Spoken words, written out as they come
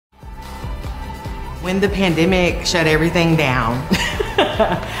When the pandemic shut everything down,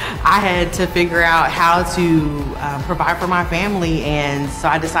 I had to figure out how to provide for my family, and so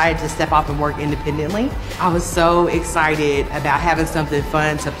I decided to step off and work independently. I was so excited about having something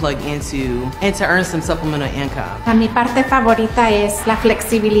fun to plug into and to earn some supplemental income. Mi parte favorita es la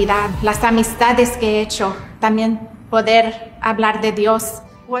flexibilidad, las amistades que he hecho, también poder hablar de Dios.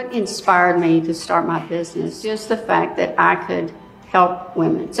 What inspired me to start my business, just the fact that I could help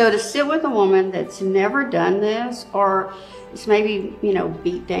women. So to sit with a woman that's never done this, or is maybe,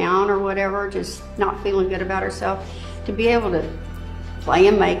 beat down or whatever, just not feeling good about herself, to be able to play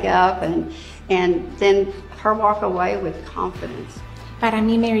in makeup and then her walk away with confidence. Para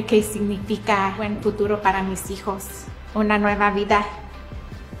mí, Mary Kay significa buen futuro para mis hijos, una nueva vida.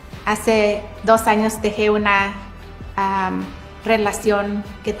 Hace 2 años dejé una relación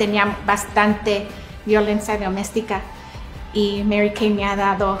que tenía bastante violencia doméstica, y Mary Kay me ha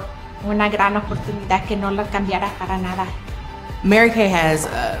dado una gran oportunidad que no la cambiará para nada. Mary Kay has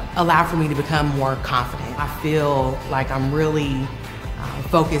allowed for me to become more confident. I feel like I'm really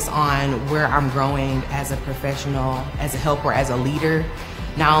focused on where I'm growing as a professional, as a helper, as a leader,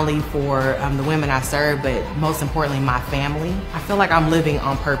 not only for the women I serve, but most importantly, my family. I feel like I'm living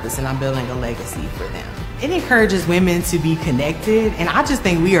on purpose and I'm building a legacy for them. It encourages women to be connected, and I just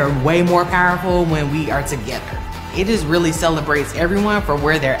think we are way more powerful when we are together. It just really celebrates everyone for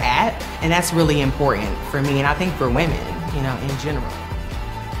where they're at, and that's really important for me, and I think for women, in general.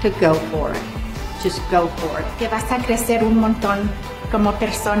 To go for it. Just go for it. Que vas a crecer un montón como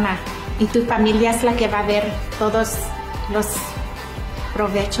persona, y tu familia es la que va a ver todos los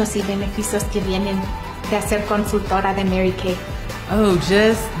provechos y beneficios que vienen de ser consultora de Mary Kay. Oh,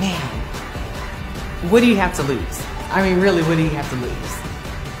 man, what do you have to lose? I mean, really, what do you have to lose?